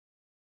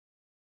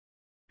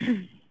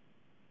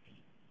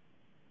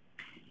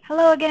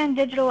Hello again,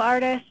 digital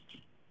artists.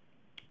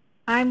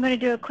 I'm going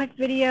to do a quick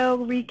video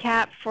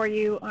recap for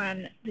you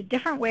on the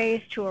different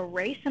ways to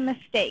erase a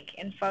mistake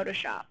in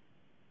Photoshop.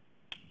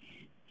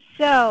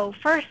 So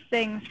first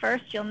things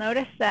first, you'll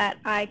notice that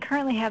I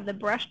currently have the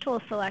brush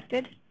tool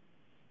selected,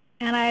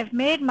 and I've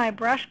made my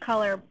brush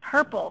color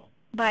purple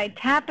by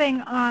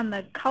tapping on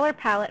the color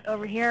palette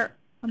over here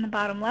on the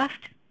bottom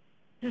left.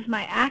 This is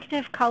my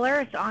active color.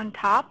 It's on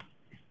top.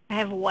 I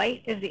have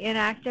white as the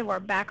inactive or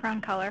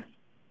background color.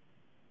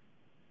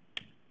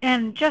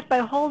 And just by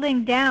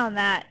holding down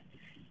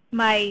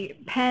my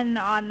pen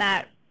on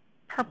that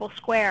purple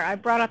square, I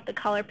brought up the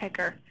color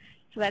picker.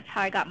 So that's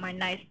how I got my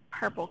nice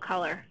purple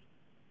color.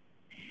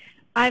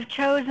 I've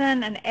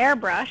chosen an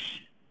airbrush,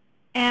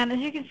 and as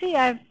you can see,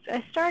 I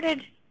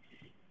started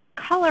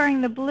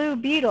coloring the blue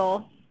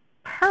beetle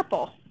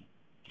purple.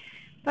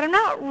 But I'm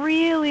not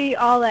really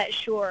all that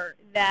sure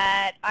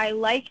that I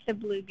like the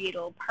blue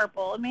beetle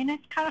purple. I mean,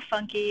 it's kind of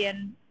funky,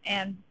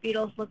 and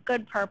beetles look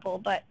good purple,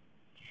 but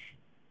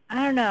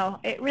I don't know.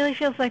 It really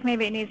feels like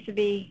maybe it needs to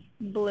be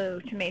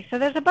blue to me. So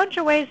there's a bunch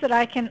of ways that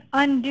I can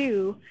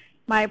undo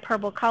my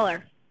purple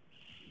color.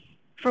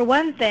 For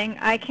one thing,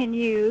 I can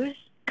use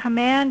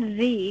Command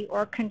Z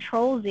or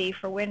Control Z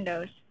for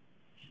Windows.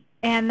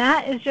 And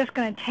that is just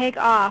going to take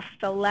off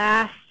the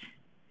last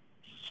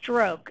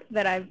stroke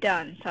that I've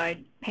done. So I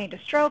paint a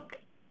stroke,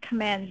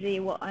 Command Z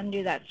will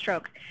undo that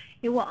stroke.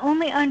 It will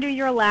only undo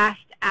your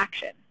last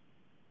action.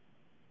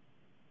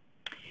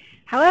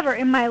 However,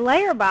 in my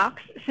layer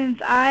box, since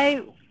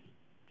I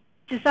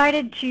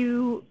decided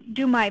to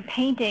do my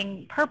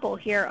painting purple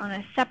here on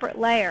a separate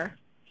layer,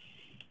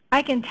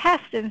 I can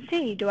test and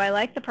see, do I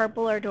like the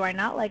purple or do I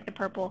not like the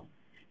purple,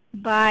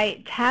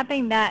 by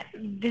tapping that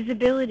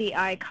visibility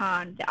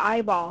icon, the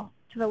eyeball,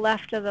 to the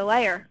left of the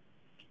layer.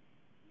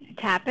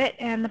 Tap it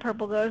and the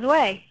purple goes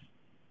away.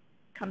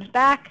 Comes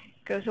back,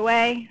 goes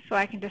away, so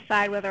I can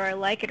decide whether I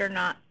like it or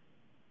not.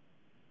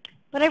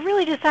 But I've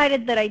really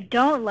decided that I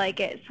don't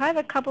like it, so I have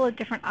a couple of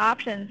different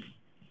options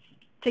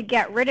to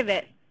get rid of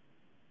it.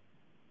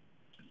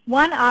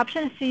 One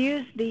option is to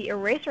use the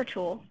eraser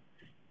tool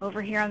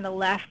over here on the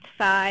left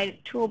side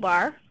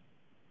toolbar.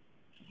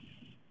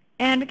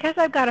 And because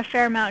I've got a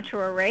fair amount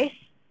to erase,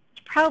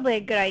 it's probably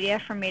a good idea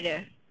for me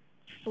to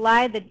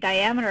slide the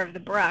diameter of the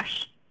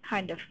brush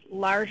kind of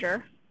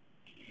larger.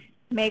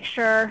 Make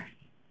sure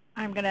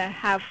I'm going to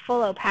have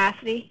full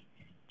opacity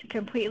to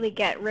completely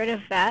get rid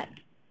of that.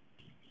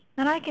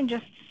 And I can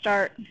just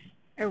start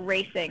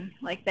erasing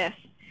like this.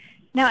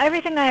 Now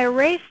everything I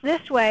erase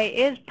this way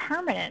is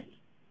permanent.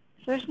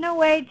 So there's no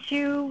way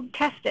to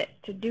test it,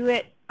 to do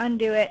it,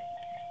 undo it,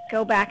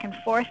 go back and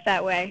forth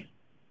that way.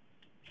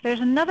 So there's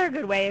another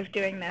good way of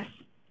doing this.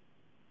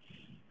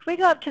 If we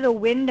go up to the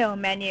Window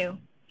menu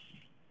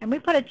and we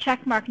put a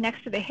check mark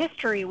next to the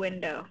History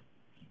window,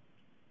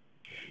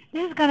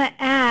 this is going to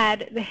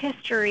add the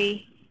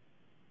History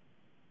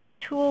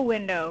tool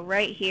window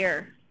right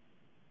here.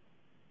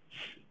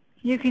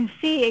 You can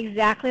see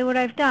exactly what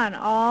I've done,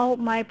 all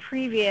my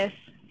previous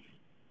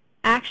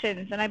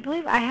actions, and I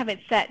believe I have it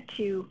set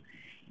to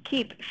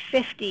keep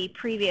 50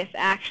 previous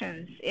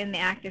actions in the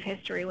active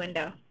history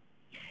window.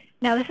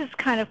 Now this is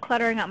kind of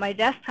cluttering up my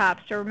desktop,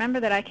 so remember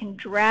that I can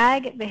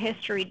drag the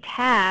history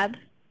tab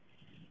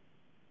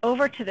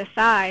over to the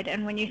side,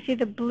 and when you see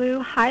the blue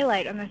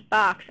highlight on this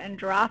box and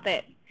drop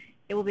it,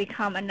 it will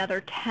become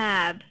another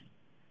tab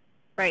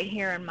right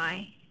here in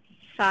my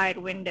side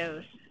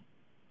windows.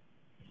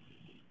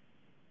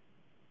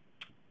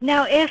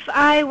 Now if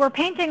I were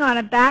painting on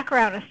a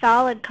background, a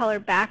solid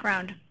colored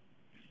background,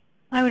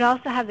 I would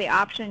also have the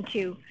option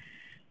to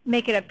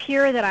make it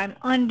appear that I'm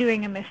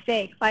undoing a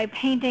mistake by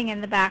painting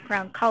in the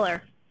background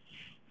color.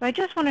 So I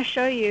just want to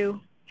show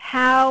you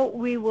how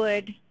we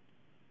would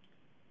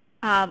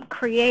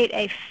create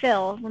a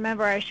fill.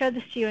 Remember, I showed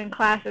this to you in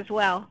class as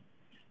well.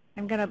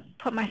 I'm going to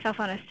put myself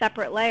on a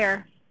separate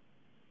layer.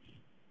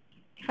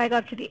 If I go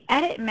up to the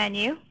Edit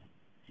menu,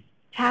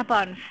 tap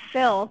on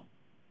Fill,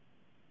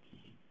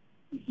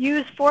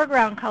 use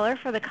foreground color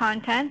for the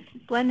contents,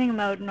 blending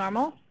mode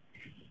normal,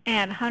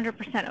 and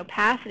 100%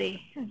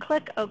 opacity, and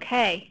click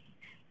OK.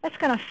 That's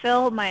going to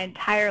fill my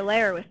entire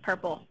layer with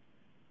purple.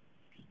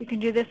 You can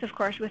do this, of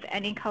course, with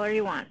any color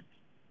you want.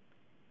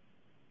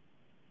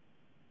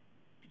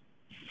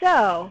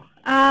 So,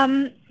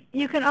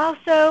 you can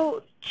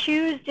also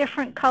choose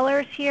different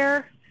colors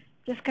here.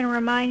 Just going to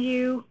remind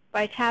you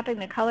by tapping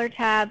the Color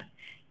tab.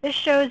 This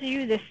shows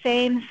you the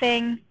same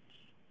thing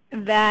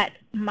that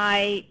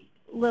my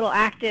little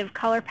active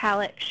color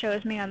palette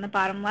shows me on the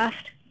bottom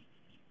left,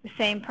 the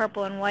same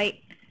purple and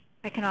white.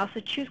 I can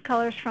also choose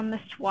colors from the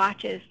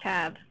Swatches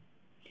tab.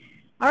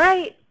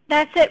 Alright,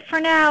 that's it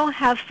for now.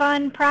 Have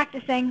fun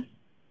practicing.